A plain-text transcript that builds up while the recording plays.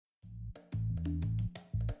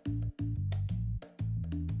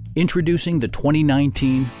Introducing the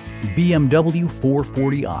 2019 BMW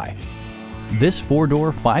 440i. This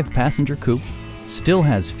four-door, five-passenger coupe still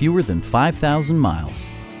has fewer than 5,000 miles.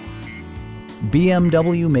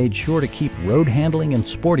 BMW made sure to keep road handling and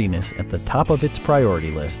sportiness at the top of its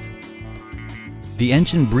priority list. The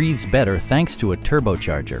engine breathes better thanks to a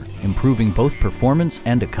turbocharger, improving both performance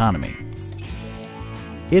and economy.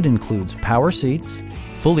 It includes power seats,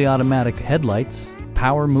 fully automatic headlights,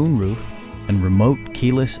 power moonroof, and remote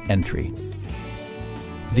keyless entry.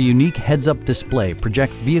 The unique heads-up display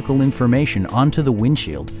projects vehicle information onto the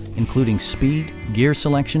windshield, including speed, gear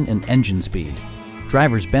selection, and engine speed.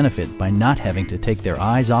 Drivers benefit by not having to take their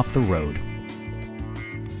eyes off the road.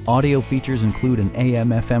 Audio features include an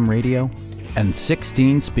AM/FM radio and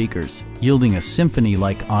 16 speakers, yielding a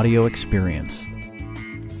symphony-like audio experience.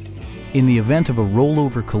 In the event of a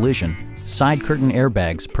rollover collision, side curtain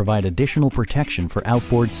airbags provide additional protection for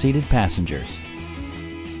outboard seated passengers.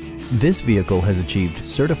 This vehicle has achieved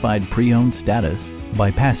certified pre-owned status by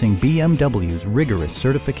passing BMW's rigorous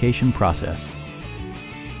certification process.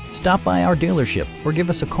 Stop by our dealership or give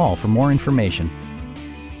us a call for more information.